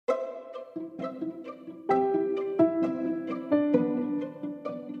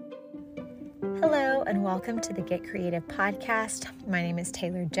Hello, and welcome to the Get Creative podcast. My name is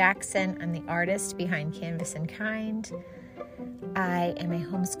Taylor Jackson. I'm the artist behind Canvas and Kind. I am a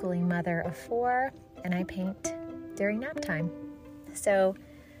homeschooling mother of 4, and I paint during nap time. So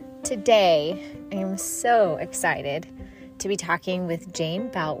today, I am so excited to be talking with Jane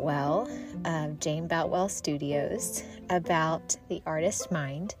Boutwell of Jane Boutwell Studios about the artist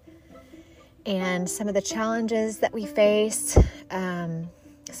mind and some of the challenges that we face,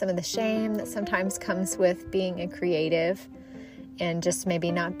 some of the shame that sometimes comes with being a creative and just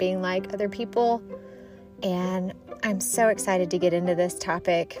maybe not being like other people. And I'm so excited to get into this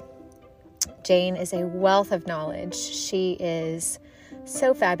topic. Jane is a wealth of knowledge. She is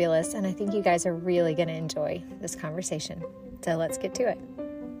so fabulous, and I think you guys are really going to enjoy this conversation. So let's get to it.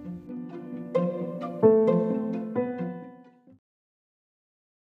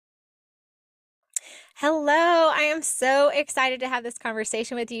 Hello, I am so excited to have this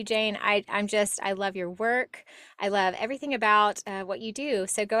conversation with you, Jane. I love your work. I love everything about what you do.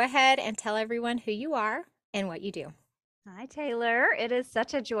 So go ahead and tell everyone who you are and what you do. Hi, Taylor. It is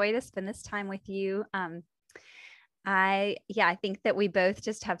such a joy to spend this time with you. I think that we both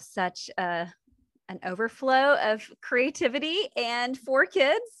just have such an overflow of creativity and 4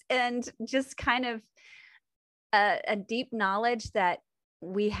 kids and just kind of a deep knowledge that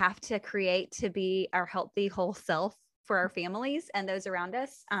we have to create to be our healthy whole self for our families and those around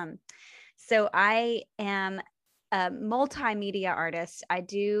us. So I am a multimedia artist. I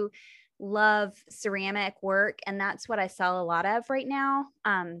do love ceramic work, and that's what I sell a lot of right now.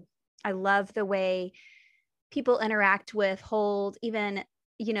 I love the way people interact with, hold, even,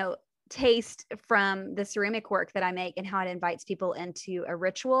 taste from the ceramic work that I make and how it invites people into a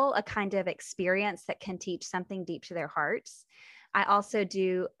ritual, a kind of experience that can teach something deep to their hearts. I also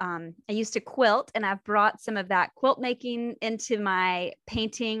do, I used to quilt, and I've brought some of that quilt making into my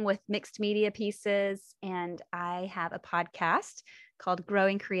painting with mixed media pieces. And I have a podcast called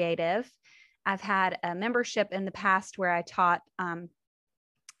Growing Creative. I've had a membership in the past where I taught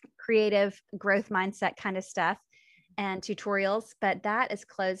creative growth mindset kind of stuff and tutorials, but that is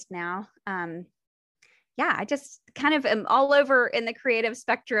closed now. I just kind of am all over in the creative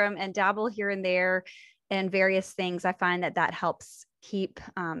spectrum and dabble here and there and various things. I find that helps keep,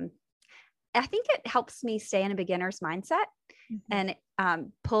 I think it helps me stay in a beginner's mindset and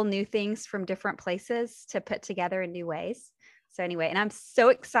pull new things from different places to put together in new ways. So anyway, and I'm so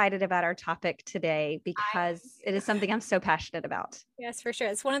excited about our topic today because it is something I'm so passionate about. Yes, for sure.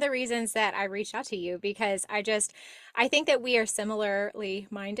 It's one of the reasons that I reached out to you, because I think that we are similarly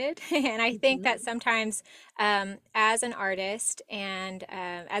minded. And I think that sometimes as an artist and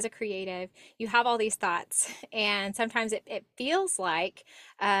as a creative, you have all these thoughts. And sometimes it feels like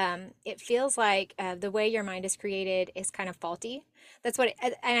the way your mind is created is kind of faulty.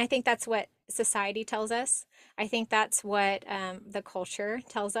 And I think that's what society tells us. I think that's what the culture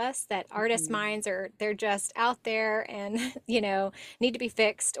tells us, that artist minds they're just out there and, need to be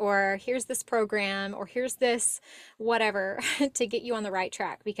fixed, or here's this program, or here's this whatever to get you on the right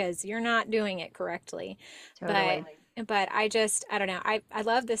track because you're not doing it correctly. Totally. But I don't know. I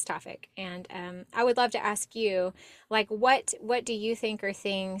love this topic, and I would love to ask you, like, what do you think are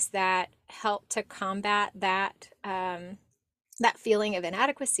things that help to combat that feeling of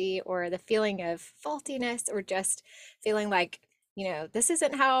inadequacy, or the feeling of faultiness, or just feeling like, this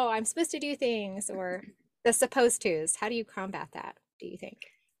isn't how I'm supposed to do things, or the supposed to's? How do you combat that, do you think?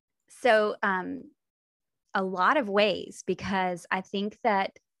 So, a lot of ways, because I think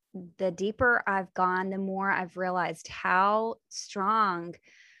that the deeper I've gone, the more I've realized how strong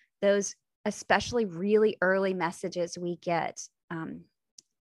those, especially really early messages we get,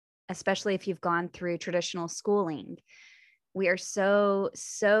 especially if you've gone through traditional schooling. We are so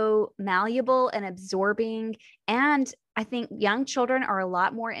malleable and absorbing. And I think young children are a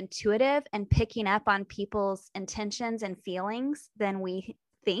lot more intuitive and picking up on people's intentions and feelings than we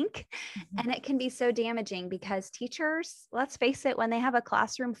think. And it can be so damaging because teachers, let's face it, when they have a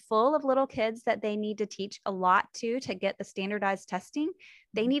classroom full of little kids that they need to teach a lot to get the standardized testing,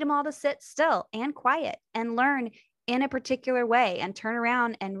 they need them all to sit still and quiet and learn in a particular way and turn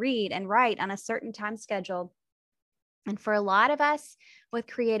around and read and write on a certain time schedule. And for a lot of us with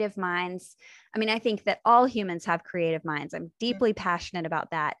creative minds, I mean, I think that all humans have creative minds. I'm deeply passionate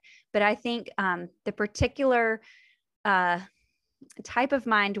about that. But I think the particular type of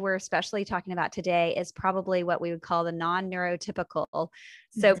mind we're especially talking about today is probably what we would call the non-neurotypical.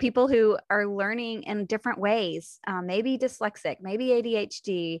 So people who are learning in different ways, maybe dyslexic, maybe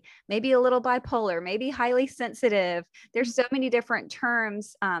ADHD, maybe a little bipolar, maybe highly sensitive. There's so many different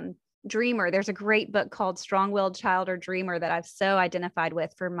terms dreamer. There's a great book called Strong-Willed Child or Dreamer that I've so identified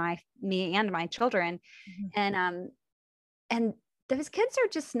with for me and my children. Mm-hmm. And those kids are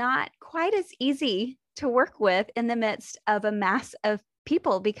just not quite as easy to work with in the midst of a mass of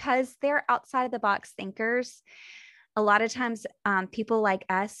people because they're outside of the box thinkers. A lot of times people like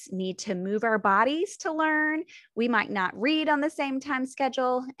us need to move our bodies to learn. We might not read on the same time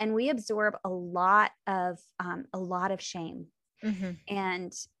schedule, and we absorb a lot of shame. Mm-hmm.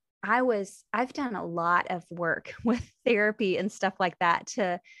 And I've done a lot of work with therapy and stuff like that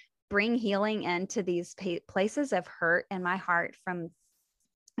to bring healing into these places of hurt in my heart from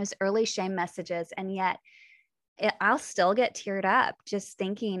those early shame messages. And yet I'll still get teared up just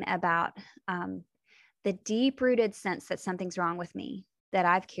thinking about the deep-rooted sense that something's wrong with me that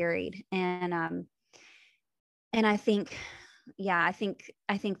I've carried. And I think, I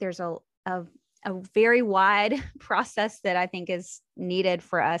think there's a very wide process that I think is needed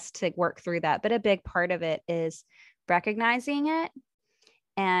for us to work through that. But a big part of it is recognizing it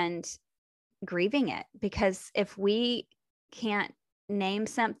and grieving it, because if we can't name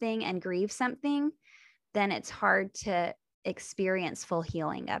something and grieve something, then it's hard to experience full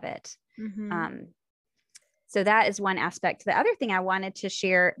healing of it. Mm-hmm. So that is one aspect. The other thing I wanted to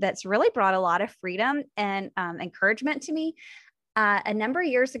share that's really brought a lot of freedom and encouragement to me. A number of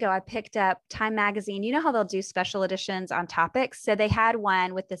years ago, I picked up Time Magazine. You know how they'll do special editions on topics? So they had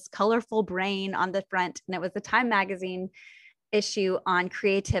one with this colorful brain on the front, and it was the Time Magazine issue on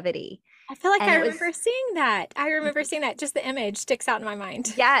creativity. I feel like I remember seeing that. Just the image sticks out in my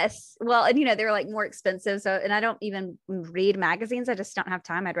mind. Yes. Well, and they were like more expensive. So, and I don't even read magazines. I just don't have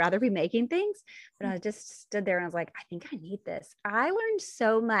time. I'd rather be making things. But I just stood there and I was like, I think I need this. I learned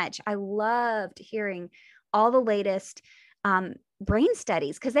so much. I loved hearing all the latest brain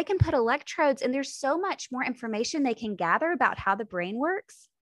studies, because they can put electrodes and there's so much more information they can gather about how the brain works.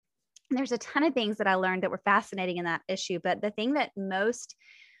 And there's a ton of things that I learned that were fascinating in that issue. But the thing that most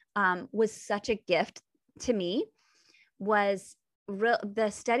was such a gift to me was the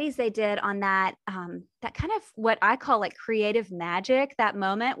studies they did on that, that kind of what I call like creative magic, that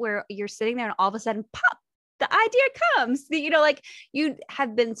moment where you're sitting there and all of a sudden, pop, the idea comes. Like you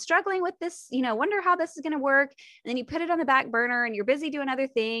have been struggling with this, wonder how this is going to work. And then you put it on the back burner and you're busy doing other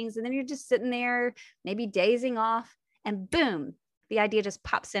things. And then you're just sitting there, maybe dazing off, and boom, the idea just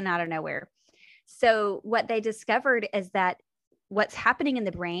pops in out of nowhere. So what they discovered is that what's happening in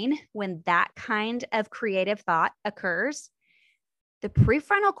the brain when that kind of creative thought occurs, the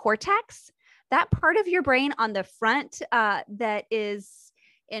prefrontal cortex, that part of your brain on the front that is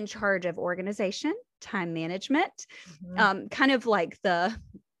in charge of organization, time management, kind of like the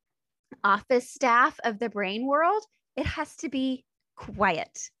office staff of the brain world, it has to be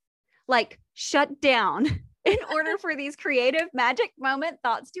quiet, like shut down in order for these creative magic moment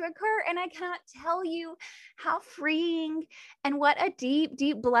thoughts to occur. And I cannot tell you how freeing and what a deep,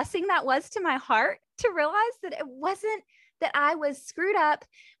 deep blessing that was to my heart to realize that it wasn't that I was screwed up,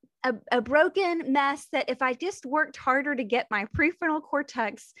 a broken mess, that if I just worked harder to get my prefrontal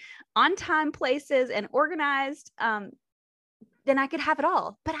cortex on time places and organized, then I could have it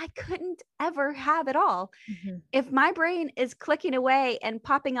all. But I couldn't ever have it all. Mm-hmm. If my brain is clicking away and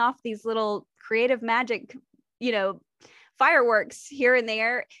popping off these little creative magic, fireworks here and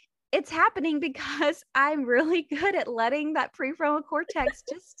there, it's happening because I'm really good at letting that prefrontal cortex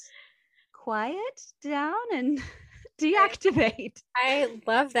just quiet down and deactivate. I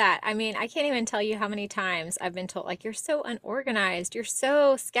love that. I mean, I can't even tell you how many times I've been told, like, you're so unorganized, you're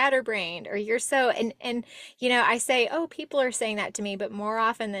so scatterbrained, or you're so, and I say, oh, people are saying that to me, but more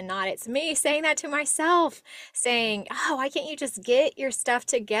often than not, it's me saying that to myself, saying, oh, why can't you just get your stuff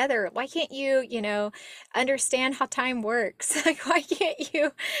together? Why can't you, understand how time works? Like, why can't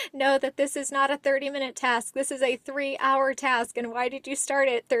you know that this is not a 30-minute task? This is a 3-hour task. And why did you start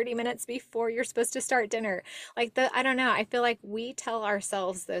it 30 minutes before you're supposed to start dinner? Like, I don't know. I feel like we tell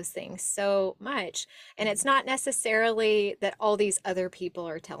ourselves those things so much. And it's not necessarily that all these other people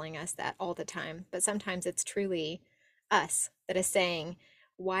are telling us that all the time, but sometimes it's truly us that is saying,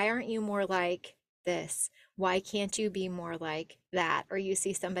 why aren't you more like this? Why can't you be more like that? Or you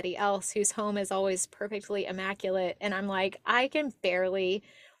see somebody else whose home is always perfectly immaculate. And I'm like, I can barely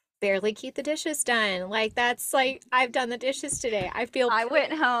keep the dishes done. Like, that's like, I've done the dishes today. I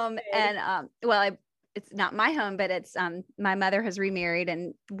went home and, it's not my home, but it's my mother has remarried,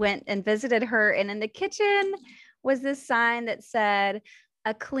 and went and visited her. And in the kitchen was this sign that said,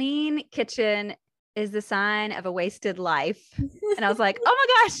 "A clean kitchen is the sign of a wasted life." And I was like, oh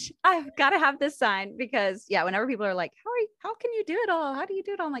my gosh, I've got to have this sign, because whenever people are like, how can you do it all? How do you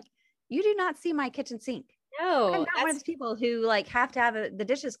do it all? I'm like, you do not see my kitchen sink. I'm No, not one of that's those people who like have to have the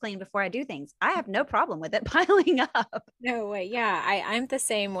dishes clean before I do things. I have no problem with it piling up. no way. Yeah, I'm the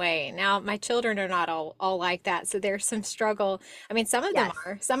same way. Now, my children are not all like that, so there's some struggle. I mean, some of them Yes.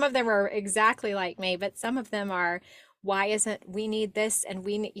 are. Some of them are exactly like me, but some of them are, why isn't we need this and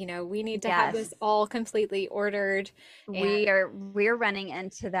we need to have this Yes. all completely ordered and We're running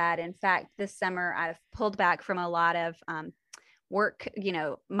into that. In fact, this summer I've pulled back from a lot of work,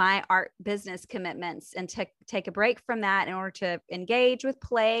 my art business commitments, and to take a break from that in order to engage with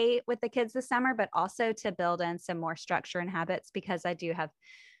play with the kids this summer, but also to build in some more structure and habits, because I do have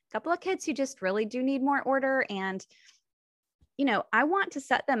a couple of kids who just really do need more order. And, I want to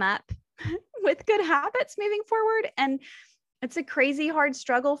set them up with good habits moving forward. And it's a crazy hard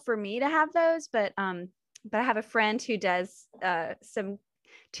struggle for me to have those, but I have a friend who does some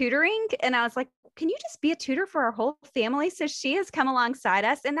tutoring, and I was like, can you just be a tutor for our whole family? So she has come alongside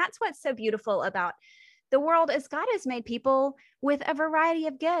us. And that's what's so beautiful about the world, is God has made people with a variety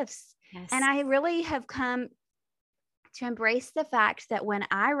of gifts. And yes. I really have come to embrace the fact that when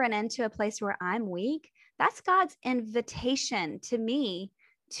I run into a place where I'm weak, that's God's invitation to me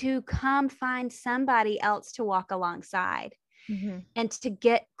to come find somebody else to walk alongside Hmm. and to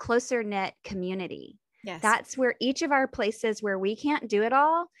get closer knit community. Yes. That's where each of our places where we can't do it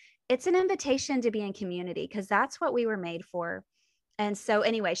all, it's an invitation to be in community, because that's what we were made for. And so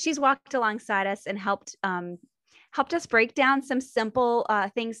anyway, she's walked alongside us and helped us break down some simple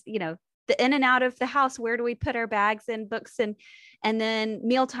things, the in and out of the house. Where do we put our bags and books, and then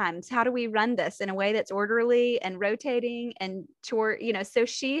meal times? How do we run this in a way that's orderly and rotating and so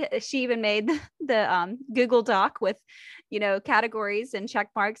she even made the Google Doc with, categories and check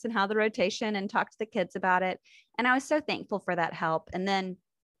marks and how the rotation, and talked to the kids about it. And I was so thankful for that help. And then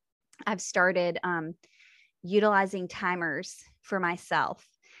I've started utilizing timers for myself.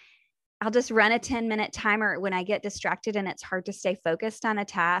 I'll just run a 10-minute timer when I get distracted and it's hard to stay focused on a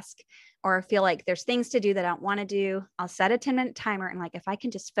task, or feel like there's things to do that I don't want to do. I'll set a 10-minute timer, and like, if I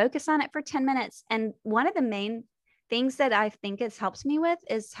can just focus on it for 10 minutes. And one of the main things that I think it's helped me with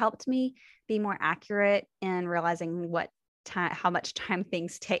is helped me be more accurate in realizing how much time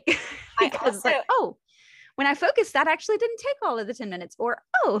things take. I Because it's also like, oh, when I focus, that actually didn't take all of the 10 minutes, or,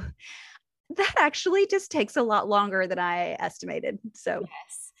 oh, that actually just takes a lot longer than I estimated. So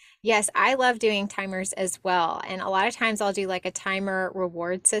Yes. Yes, I love doing timers as well. And a lot of times I'll do like a timer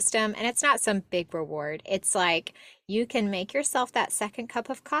reward system, and it's not some big reward. It's like you can make yourself that second cup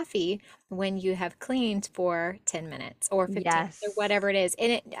of coffee when you have cleaned for 10 minutes or 15 yes. or whatever it is.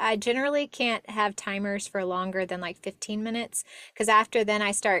 And I generally can't have timers for longer than like 15 minutes, because after then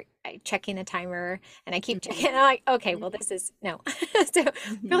I start checking the timer and I keep checking. And I'm like, okay, well, this is no. So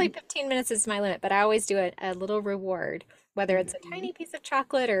really Mm-hmm. 15 minutes is my limit, but I always do a little reward, whether it's a Mm-hmm. tiny piece of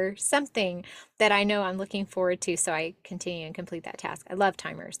chocolate or something that I know I'm looking forward to, so I continue and complete that task. I love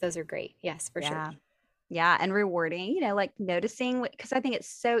timers. Those are great. Yes, for sure. Yeah. Yeah. And rewarding, like noticing, because I think it's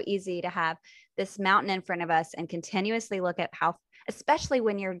so easy to have this mountain in front of us and continuously look at how, especially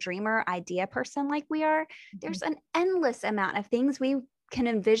when you're a dreamer idea person like we are, Mhm. there's an endless amount of things we can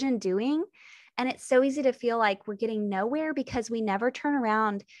envision doing. And it's so easy to feel like we're getting nowhere because we never turn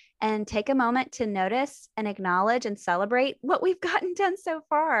around and take a moment to notice and acknowledge and celebrate what we've gotten done so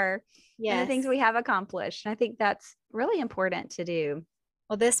far and the things Yes. we have accomplished. And I think that's really important to do.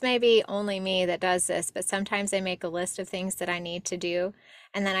 Well, this may be only me that does this, but sometimes I make a list of things that I need to do,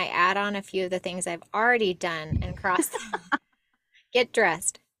 and then I add on a few of the things I've already done and cross get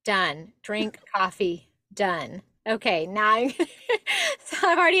dressed, done. Drink coffee, done. Okay, now so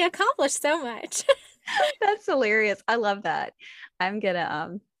I've already accomplished so much. That's hilarious. I love that. I'm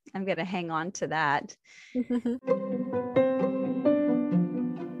gonna hang on to that.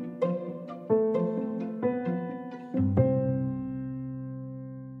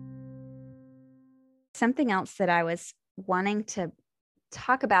 Something else that I was wanting to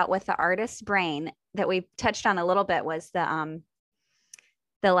talk about with the artist's brain that we touched on a little bit was the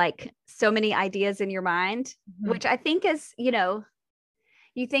like so many ideas in your mind, Mhm. which I think is,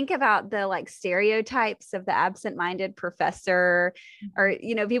 you think about the like stereotypes of the absent-minded professor, or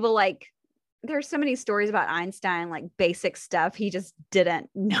Mhm. people like, there's so many stories about Einstein, like basic stuff he just didn't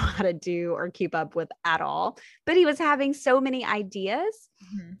know how to do or keep up with at all, but he was having so many ideas.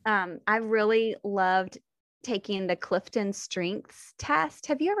 Mhm. I really loved taking the Clifton Strengths test.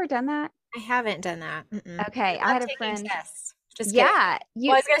 Have you ever done that? I haven't done that. Mm-mm. I Okay, I love had a taking friend. tests, Just kidding. Yeah.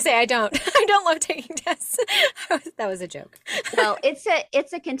 Well, I was gonna say I don't. I don't love taking tests. That was a joke. Well, it's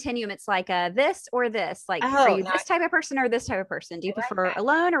a continuum. It's like this or this. Like, are Oh, you no, this type of person or this type of person? Do you I like prefer that.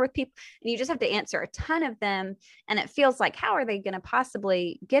 alone or with people? And you just have to answer a ton of them. And it feels like, how are they going to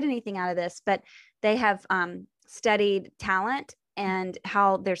possibly get anything out of this? But they have studied talent and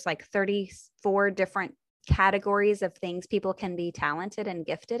how there's like 34 different categories of things people can be talented and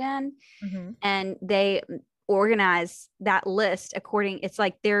gifted in. Mm-hmm. And they organize that list according, it's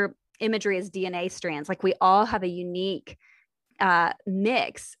like their imagery is DNA strands. Like we all have a unique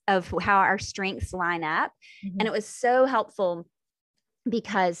mix of how our strengths line up. Mm-hmm. And it was so helpful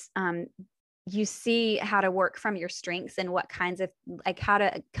because you see how to work from your strengths and what kinds of, like how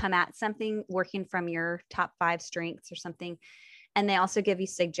to come at something working from your top 5 strengths or something. And they also give you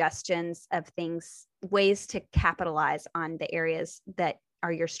suggestions of things, ways to capitalize on the areas that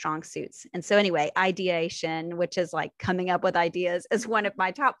are your strong suits. And so anyway, ideation, which is like coming up with ideas, is one of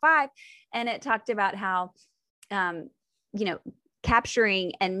my top 5. And it talked about how,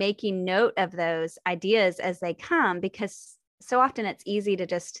 capturing and making note of those ideas as they come, because so often it's easy to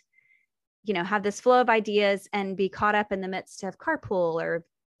just, have this flow of ideas and be caught up in the midst of carpool or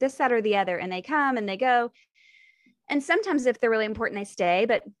this, that, or the other. And they come and they go. And sometimes if they're really important, they stay,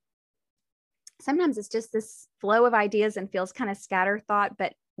 but sometimes it's just this flow of ideas and feels kind of scatterthought.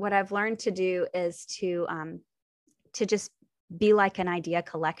 But what I've learned to do is to just be like an idea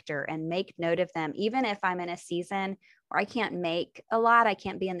collector and make note of them. Even if I'm in a season where I can't make a lot, I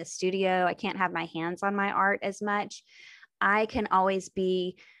can't be in the studio, I can't have my hands on my art as much, I can always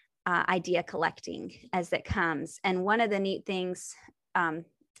be idea collecting as it comes. And one of the neat things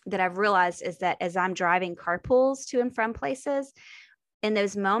that I've realized is that as I'm driving carpools to and from places, in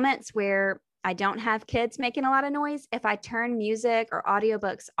those moments where I don't have kids making a lot of noise, if I turn music or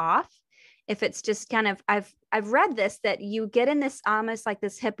audiobooks off, if it's just kind of, I've read this, that you get in this almost like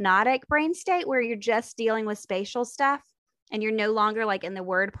this hypnotic brain state where you're just dealing with spatial stuff and you're no longer like in the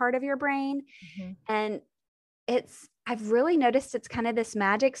word part of your brain. Mm-hmm. And I've really noticed it's kind of this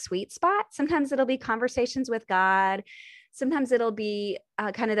magic sweet spot. Sometimes it'll be conversations with God. Sometimes it'll be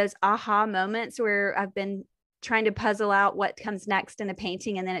kind of those aha moments where I've been trying to puzzle out what comes next in a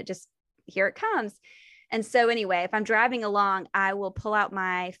painting, and then here it comes. And so anyway, if I'm driving along, I will pull out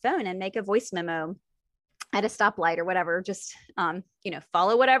my phone and make a voice memo at a stoplight or whatever. Just,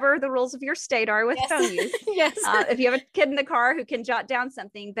 follow whatever the rules of your state are with phone use. Yes. If you have a kid in the car who can jot down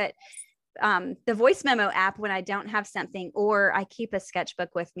something, but the voice memo app, when I don't have something, or I keep a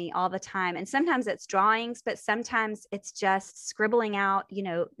sketchbook with me all the time. And sometimes it's drawings, but sometimes it's just scribbling out,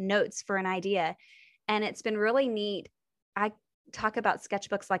 notes for an idea. And it's been really neat. I talk about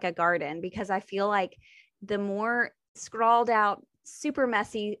sketchbooks like a garden, because I feel like the more scrawled out, super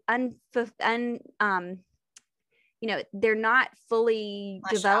messy, they're not fully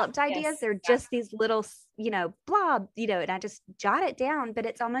developed ideas. Yes. They're just these little, blob, and I just jot it down, but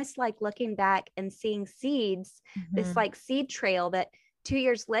it's almost like looking back and seeing seeds, this like seed trail that 2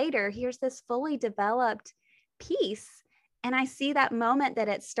 years later, here's this fully developed piece. And I see that moment that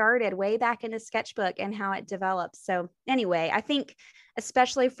it started way back in the sketchbook and how it develops. So anyway, I think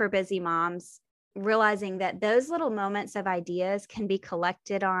especially for busy moms, realizing that those little moments of ideas can be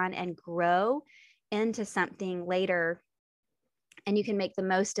collected on and grow into something later. And you can make the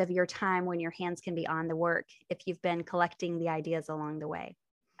most of your time when your hands can be on the work if you've been collecting the ideas along the way.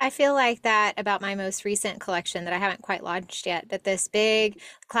 I feel like that about my most recent collection that I haven't quite launched yet, but this big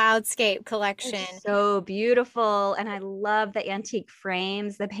cloudscape collection. It's so beautiful. And I love the antique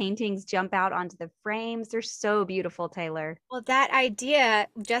frames. The paintings jump out onto the frames. They're so beautiful, Taylor. Well, that idea,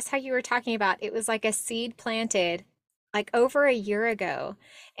 just how you were talking about, it was like a seed planted like over a year ago.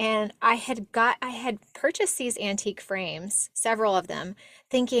 And I had purchased these antique frames, several of them,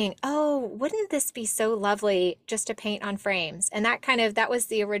 thinking, oh, wouldn't this be so lovely just to paint on frames? And that was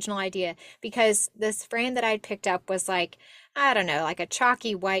the original idea, because this frame that I'd picked up was like, I don't know, like a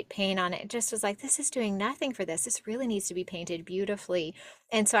chalky white paint on it. It just was like, this is doing nothing for this. This really needs to be painted beautifully.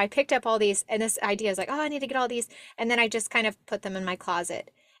 And so I picked up all these, and this idea is like, oh, I need to get all these. And then I just kind of put them in my closet.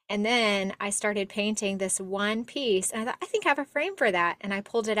 And then I started painting this one piece, and I thought, I think I have a frame for that. And I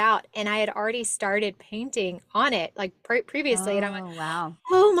pulled it out, and I had already started painting on it like previously. And I went, wow.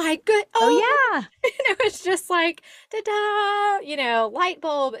 Oh my good. Oh yeah. And it was just like, ta-da, light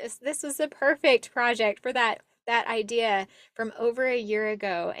bulb. This was the perfect project for that idea from over a year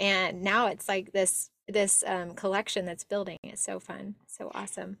ago. And now it's like this collection that's building. It's so fun. So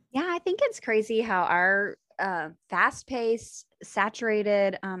awesome. Yeah. I think it's crazy how our fast-paced,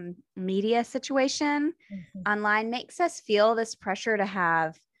 saturated media situation online makes us feel this pressure to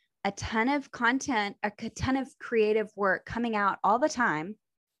have a ton of content, a ton of creative work coming out all the time.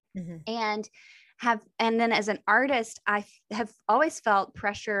 Mm-hmm. And then as an artist, I have always felt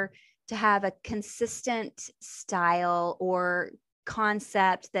pressure to have a consistent style or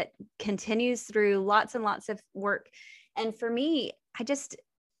concept that continues through lots and lots of work. And for me,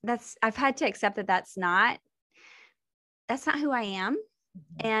 I've had to accept that that's not who I am.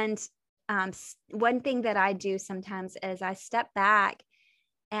 Mm-hmm. And one thing that I do sometimes is I step back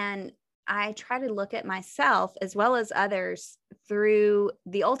and I try to look at myself as well as others through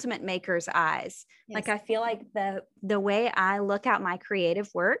the ultimate maker's eyes. Yes. Like, I feel like the way I look at my creative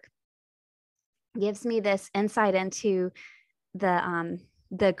work gives me this insight into the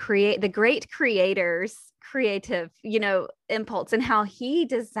great creator's creative, impulse, and how he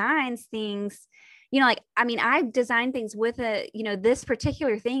designs things. I've designed things with this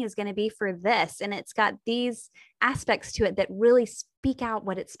particular thing is going to be for this, and it's got these aspects to it that really speak out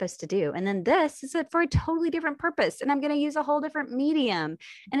what it's supposed to do. And then this is for a totally different purpose, and I'm going to use a whole different medium,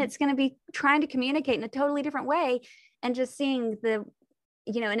 and it's going to be trying to communicate in a totally different way. And just seeing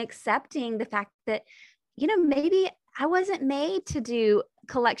and accepting the fact that, maybe I wasn't made to do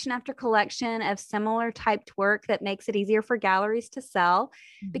collection after collection of similar typed work that makes it easier for galleries to sell,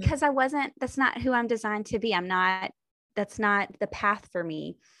 mm-hmm. because that's not who I'm designed to be. That's not the path for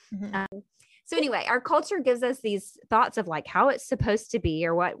me. Mm-hmm. So anyway, our culture gives us these thoughts of like how it's supposed to be,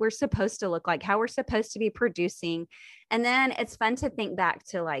 or what we're supposed to look like, how we're supposed to be producing. And then it's fun to think back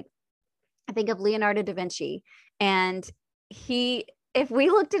to, like, I think of Leonardo da Vinci, and if we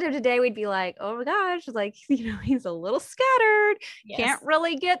looked at him today, we'd be like, oh my gosh, like, he's a little scattered. Yes. Can't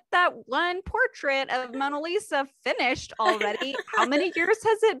really get that one portrait of Mona Lisa finished already. How many years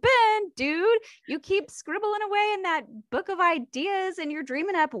has it been, dude? You keep scribbling away in that book of ideas, and you're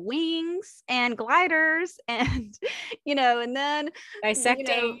dreaming up wings and gliders and, and then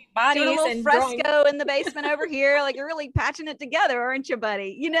dissecting bodies, doing a little and fresco drawing in the basement over here. Like, you're really patching it together, aren't you,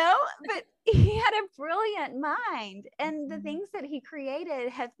 buddy? But he had a brilliant mind, and the things that he created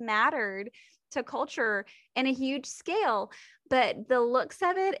have mattered to culture in a huge scale. But the looks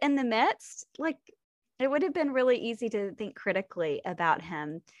of it in the midst, like, it would have been really easy to think critically about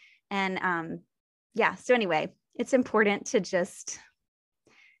him. And so anyway, it's important to just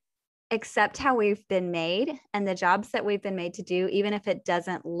accept how we've been made and the jobs that we've been made to do, even if it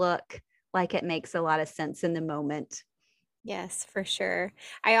doesn't look like it makes a lot of sense in the moment. Yes, for sure.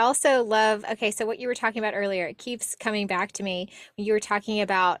 I also love, so what you were talking about earlier, it keeps coming back to me. You were talking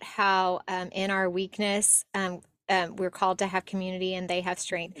about how in our weakness, we're called to have community and they have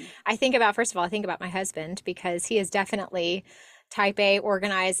strength. First of all, I think about my husband, because he is definitely type A,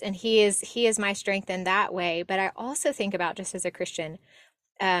 organized, and he is my strength in that way. But I also think about, just as a Christian,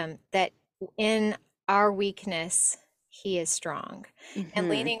 that in our weakness, he is strong. Mm-hmm. And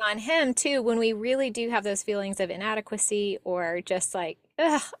leaning on him too, when we really do have those feelings of inadequacy, or just like,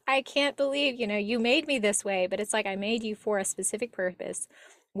 I can't believe, you made me this way. But it's like, I made you for a specific purpose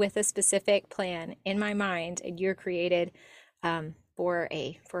with a specific plan in my mind, and you're created for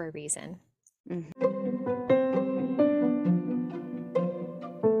a reason. Mm-hmm.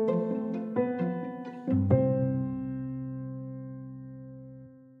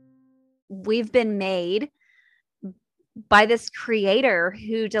 We've been made by this creator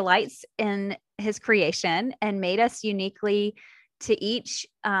who delights in his creation and made us uniquely to each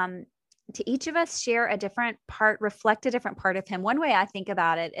of us share a different part, reflect a different part of him. One way I think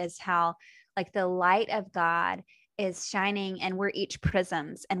about it is how, like, the light of God is shining and we're each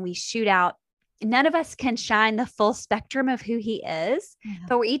prisms, and we shoot out. None of us can shine the full spectrum of who he is,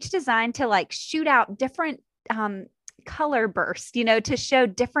 but we're each designed to, like, shoot out different color bursts, to show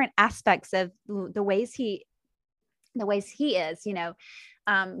different aspects of the ways he is,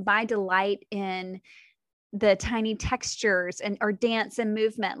 my delight in the tiny textures or dance and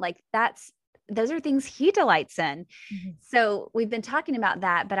movement, like those are things he delights in. Mm-hmm. So we've been talking about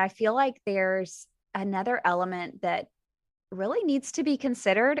that, but I feel like there's another element that really needs to be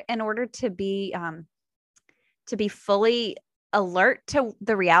considered in order to be fully alert to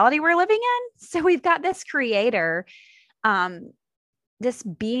the reality we're living in. So we've got this creator, this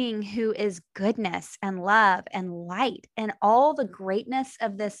being who is goodness and love and light, and all the greatness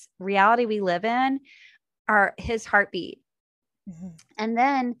of this reality we live in are his heartbeat. Mm-hmm. And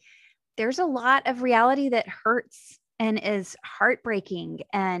then there's a lot of reality that hurts and is heartbreaking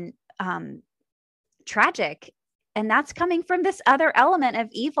and tragic. And that's coming from this other element of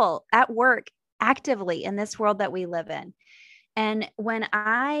evil at work actively in this world that we live in. And when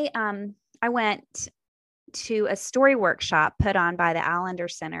I went to a story workshop put on by the Allender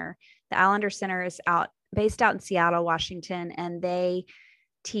Center. The Allender Center is based out in Seattle, Washington, and they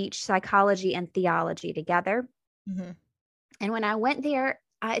teach psychology and theology together. Mm-hmm. And when I went there,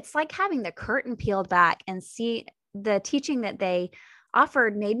 it's like having the curtain peeled back and see the teaching that they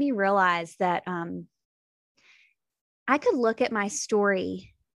offered made me realize that I could look at my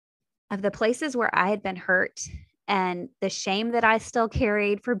story of the places where I had been hurt and the shame that I still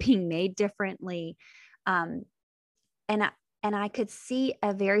carried for being made differently. Um, and I could see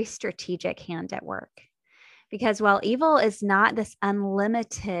a very strategic hand at work, because while evil is not this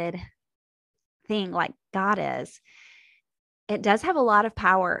unlimited thing like God is, it does have a lot of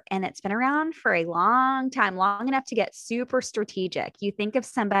power, and it's been around for a long time, long enough to get super strategic. You think of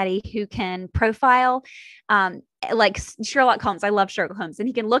somebody who can profile, like Sherlock Holmes. I love Sherlock Holmes, and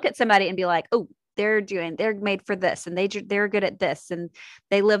he can look at somebody and be like, oh, they're made for this, and they're good at this, and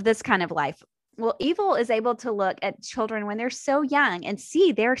they live this kind of life. Well, evil is able to look at children when they're so young and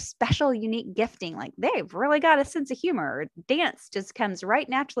see their special, unique gifting. Like they've really got a sense of humor. Dance just comes right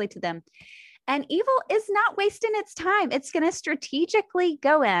naturally to them. And evil is not wasting its time. It's going to strategically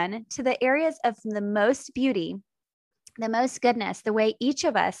go in to the areas of the most beauty, the most goodness, the way each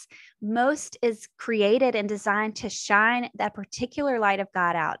of us most is created and designed to shine that particular light of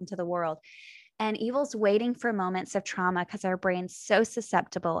God out into the world. And evil's waiting for moments of trauma because our brain's so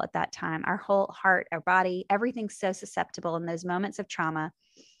susceptible at that time. Our whole heart, our body, everything's so susceptible in those moments of trauma.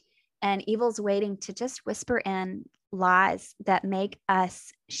 And evil's waiting to just whisper in lies that make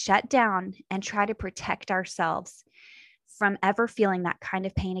us shut down and try to protect ourselves from ever feeling that kind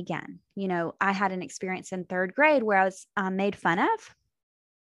of pain again. You know, I had an experience in third grade where I was made fun of.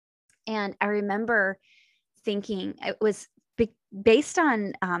 And I remember thinking it was based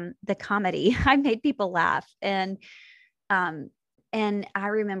on the comedy. I made people laugh. And I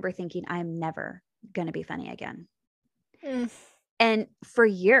remember thinking, I'm never going to be funny again. Mm. And for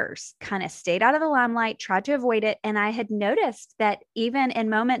years, kind of stayed out of the limelight, tried to avoid it. And I had noticed that even in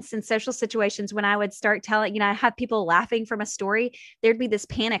moments in social situations when I would start telling, I have people laughing from a story, there'd be this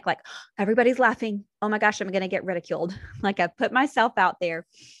panic, like everybody's laughing. Oh my gosh, I'm going to get ridiculed. Like I put myself out there.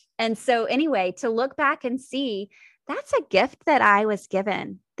 And so anyway, to look back and see, that's a gift that I was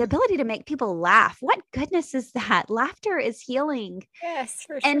given, the ability to make people laugh. What goodness is that? Laughter is healing. Yes,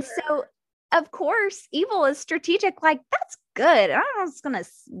 for sure. And so, of course, evil is strategic. Like, that's good. I was going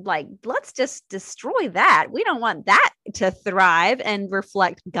to let's just destroy that. We don't want that to thrive and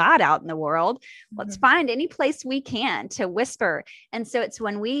reflect God out in the world. Let's find any place we can to whisper. And so it's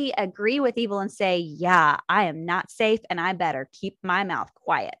when we agree with evil and say, yeah, I am not safe and I better keep my mouth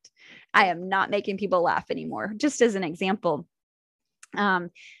quiet. I am not making people laugh anymore. Just as an example,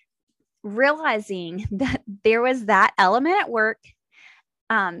 realizing that there was that element at work,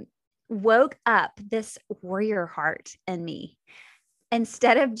 woke up this warrior heart in me.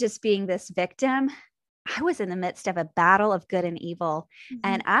 Instead of just being this victim, I was in the midst of a battle of good and evil,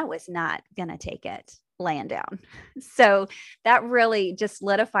 and I was not going to take it laying down. So that really just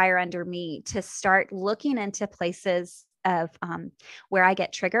lit a fire under me to start looking into places of where I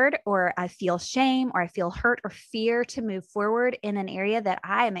get triggered, or I feel shame, or I feel hurt or fear to move forward in an area that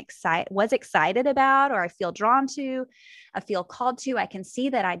I am excited about, or I feel drawn to, I feel called to. I can see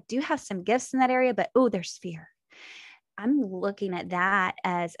that I do have some gifts in that area, but there's fear. I'm looking at that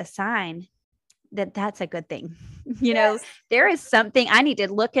as a sign that that's a good thing. There is something I need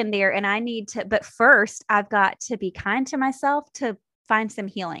to look in there, and I need to, but first I've got to be kind to myself to find some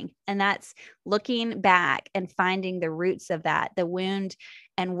healing. And that's looking back and finding the roots of that, the wound,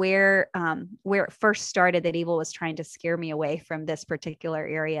 and where it first started, that evil was trying to scare me away from this particular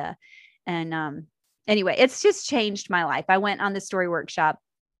area. And anyway, it's just changed my life. I went on the story workshop,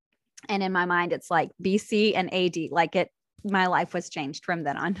 and in my mind, it's like BC and AD, my life was changed from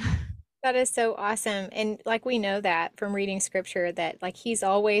then on. That is so awesome. And like we know that from reading scripture that like he's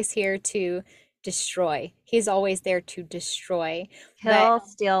always here to destroy. He's always there to destroy. But Kill,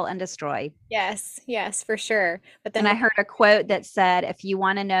 steal, and destroy. yes, for sure. But then And I heard a quote that said, if you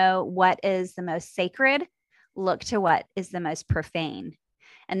want to know what is the most sacred, look to what is the most profane.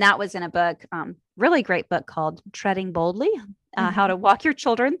 And that was in a book, really great book called Treading Boldly, How to Walk Your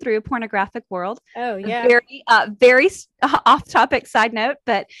Children Through a Pornographic World. Oh, yeah. Very off topic side note.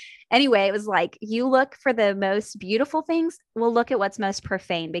 But anyway, it was like, you look for the most beautiful things. We'll look at what's most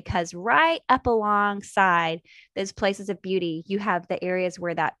profane, because right up alongside those places of beauty, you have the areas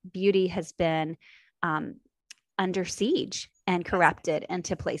where that beauty has been under siege and corrupted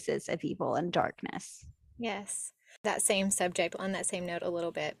into places of evil and darkness. Yes. That same subject, on that same note a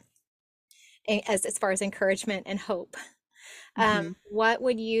little bit, as far as encouragement and hope. What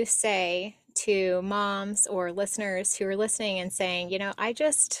would you say to moms or listeners who are listening and saying,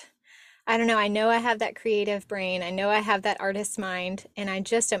 I don't know. I know I have that creative brain. I know I have that artist mind, and I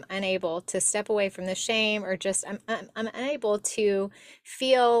just am unable to step away from the shame, or just I'm unable to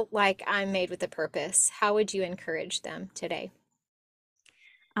feel like I'm made with a purpose. How would you encourage them today?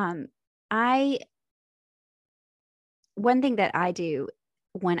 Um, I One thing that I do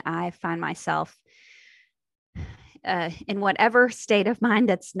when I find myself in whatever state of mind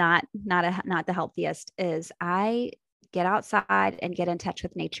that's not the healthiest is I get outside and get in touch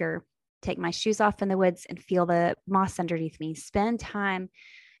with nature, take my shoes off in the woods and feel the moss underneath me, spend time.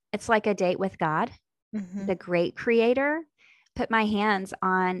 It's like a date with God, Hmm. the great creator. Put my hands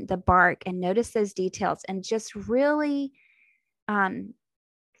on the bark and notice those details and just um,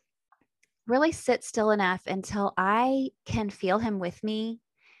 really sit still enough until I can feel him with me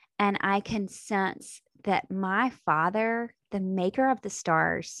and I can sense that my father, the maker of the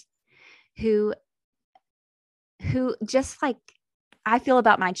stars, who just like I feel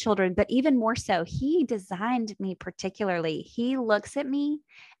about my children, but even more so, he designed me particularly. He looks at me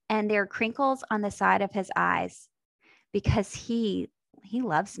and there are crinkles on the side of his eyes because he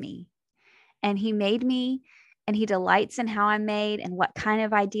loves me and he made me and he delights in how I'm made and what kind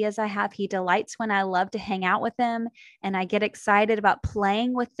of ideas I have. He delights when I love to hang out with him and I get excited about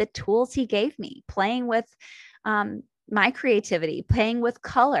playing with the tools he gave me, playing with my creativity, playing with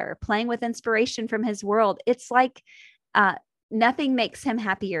color, playing with inspiration from his world. It's like uh, nothing makes him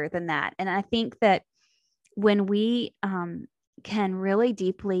happier than that. And I think that when we can really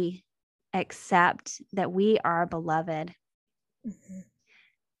deeply accept that we are beloved, Hmm.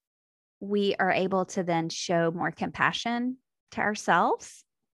 we are able to then show more compassion to ourselves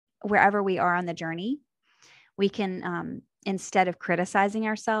wherever we are on the journey. We can, instead of criticizing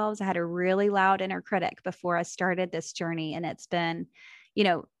ourselves, I had a really loud inner critic before I started this journey. And it's been, you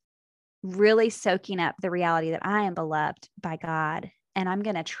know, really soaking up the reality that I am beloved by God and I'm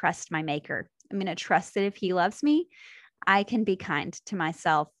going to trust my maker. I'm going to trust that if he loves me, I can be kind to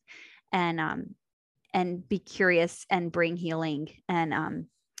myself and be curious and bring healing. And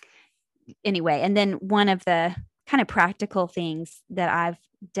anyway, and then one of the kind of practical things that I've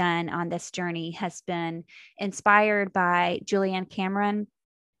done on this journey has been inspired by Hmm.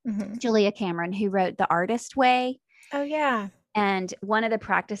 Julia Cameron, who wrote The Artist Way. Oh, yeah. And one of the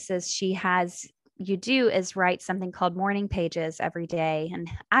practices she has you do is write something called morning pages every day. And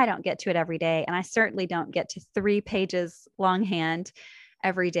I don't get to it every day. And I certainly don't get to 3 pages longhand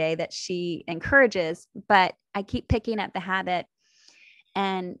every day that she encourages, but I keep picking up the habit.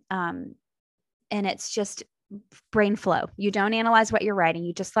 And and it's just brain flow. You don't analyze what you're writing.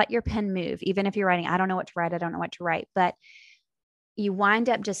 You just let your pen move. Even if you're writing, I don't know what to write. I don't know what to write. But you wind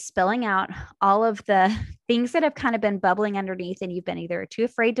up just spilling out all of the things that have kind of been bubbling underneath and you've been either too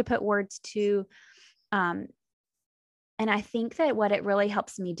afraid to put words to. Um, and I think that what it really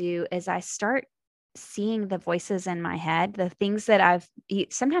helps me do is I start seeing the voices in my head, the things that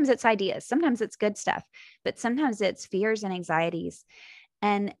sometimes it's ideas, sometimes it's good stuff, but sometimes it's fears and anxieties.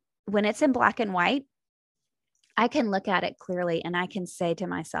 And when it's in black and white, I can look at it clearly and I can say to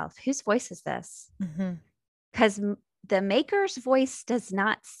myself, whose voice is this? Hmm. Because the maker's voice does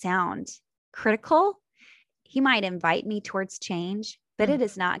not sound critical. He might invite me towards change, but it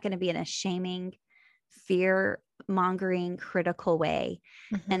is not going to be in a shaming, fear mongering, critical way.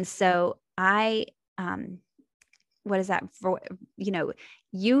 Hmm. And so um, what is that for?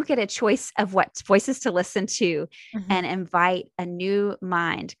 You get a choice of what voices to listen to Hmm. and invite a new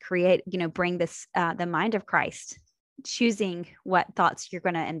mind, bring this, the mind of Christ, choosing what thoughts you're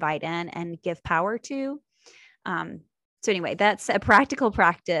going to invite in and give power to. Um, so anyway, that's a practical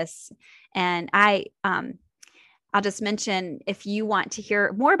practice. And I'll just mention if you want to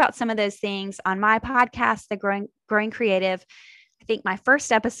hear more about some of those things on my podcast, The Growing Creative. I think my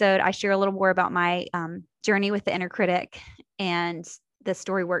first episode, I share a little more about my journey with the inner critic and the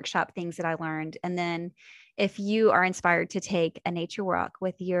story workshop things that I learned. And then if you are inspired to take a nature walk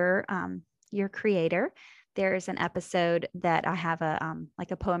with your creator, there's an episode that I have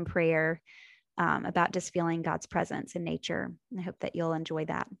like a poem prayer about just feeling God's presence in nature. I hope that you'll enjoy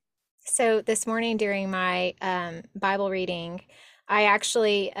that. So this morning during my Bible reading, I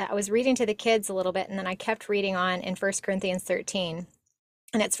actually I was reading to the kids a little bit, and then I kept reading on in 1 Corinthians 13,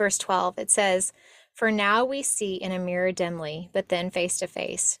 and it's verse 12. It says, "For now we see in a mirror dimly, but then face to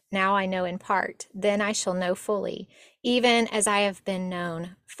face. Now I know in part, then I shall know fully, even as I have been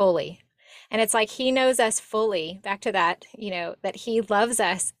known fully." And it's like he knows us fully. Back to that, that he loves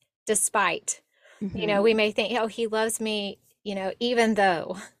us despite. Mm-hmm. We may think, oh, he loves me, even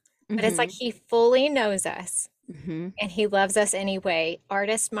though. But it's like Mm-hmm. he fully knows us Mm-hmm. and he loves us anyway,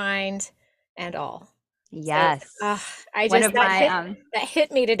 artist mind and all. So, Yes. I One just of my that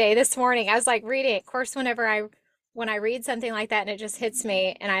hit me today this morning. I was like reading it. Of course, when I read something like that and it just hits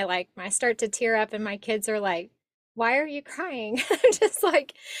me, and I start to tear up, and my kids are like, "Why are you crying?" I'm just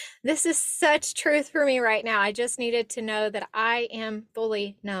like, this is such truth for me right now. I just needed to know that I am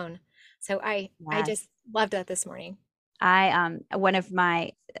fully known. So I yes. just loved that this morning. I one of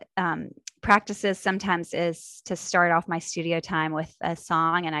my practices sometimes is to start off my studio time with a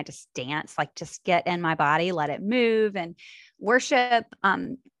song, and I just dance, like just get in my body, let it move and worship.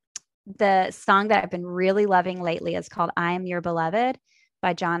 The song that I've been really loving lately is called I Am Your Beloved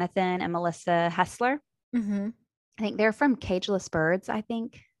by Jonathan and Melissa Hessler. Mm-hmm. I think they're from Cageless Birds, I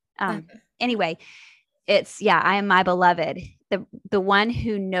think. Uh, Anyway, it's I am my beloved. The one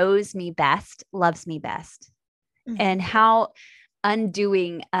who knows me best loves me best. mhm. And how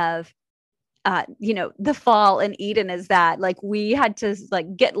undoing of the fall in Eden is that, like, we had to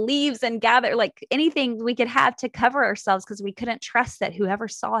like get leaves and gather like anything we could have to cover ourselves because we couldn't trust that whoever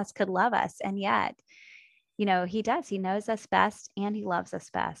saw us could love us. And yet, he does. He knows us best and he loves us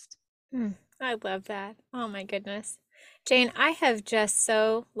best. I love that. Oh my goodness. Jane, I have just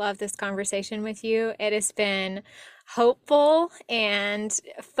so loved this conversation with you. It has been hopeful and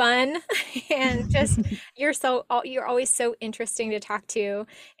fun and just you're always so interesting to talk to.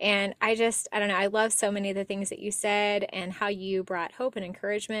 And I don't know, I love so many of the things that you said and how you brought hope and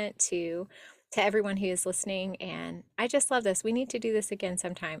encouragement to everyone who is listening. And I just love this. We need to do this again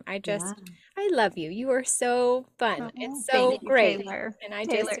sometime. Yeah. I love you. You are so fun. Oh, It's so thank you, great. Taylor. And I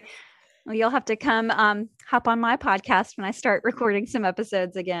just Taylor. Well, you'll have to come hop on my podcast when I start recording some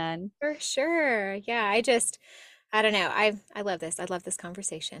episodes again. For sure. Yeah, I don't know. I love this. I love this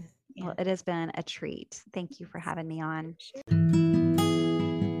conversation. Well, And it has been a treat. Thank you for having me on.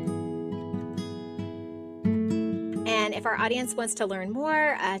 and if our audience wants to learn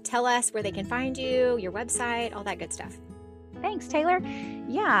more, tell us where they can find you, your website, all that good stuff. Thanks, Taylor.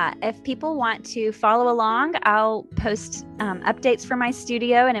 Yeah, if people want to follow along, I'll post updates from my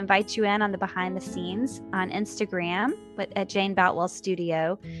studio and invite you in on the behind the scenes on Instagram at Jane Boutwell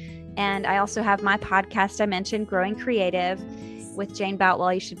Studio. And I also have my podcast I mentioned, Growing Creative with Jane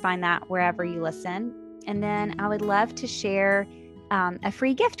Boutwell. You should find that wherever you listen. And then I would love to share a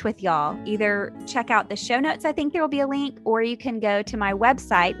free gift with y'all. Either check out the show notes, I think there will be a link, or you can go to my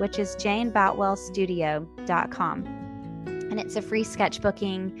website, which is janeboutwellstudio.com. And it's a free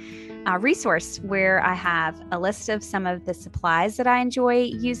sketchbooking resource where I have a list of some of the supplies that I enjoy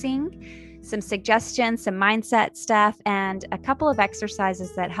using, some suggestions, some mindset stuff, and a couple of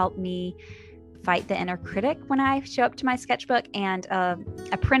exercises that help me fight the inner critic when I show up to my sketchbook, and a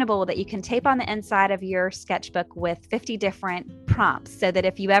printable that you can tape on the inside of your sketchbook with 50 different prompts, so that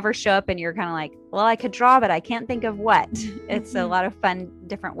if you ever show up and you're kind of like, well, I could draw, but I can't think of what. It's a lot of fun,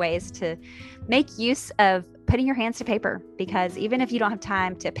 different ways to make use of putting your hands to paper, because even if you don't have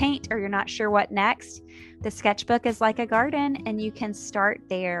time to paint or you're not sure what next, the sketchbook is like a garden and you can start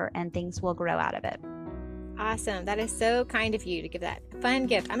there and things will grow out of it. Awesome. That is so kind of you to give that fun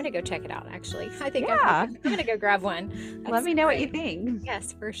gift. I'm going to go check it out, actually. I think Yeah. I'm going to go grab one. Let me know what you think.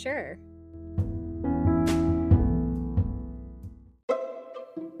 Yes, for sure.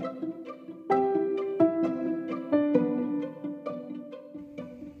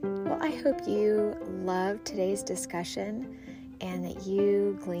 Well, I hope you loved today's discussion and that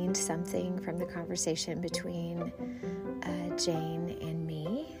you gleaned something from the conversation between Jane and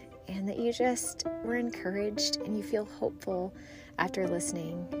me, and that you just were encouraged and you feel hopeful after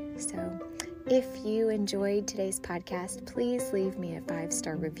listening. So if you enjoyed today's podcast, please leave me a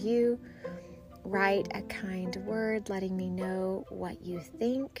 5-star review. Write a kind word letting me know what you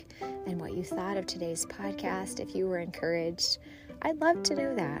think and what you thought of today's podcast. If you were encouraged, I'd love to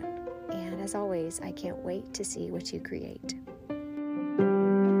know that. And as always, I can't wait to see what you create.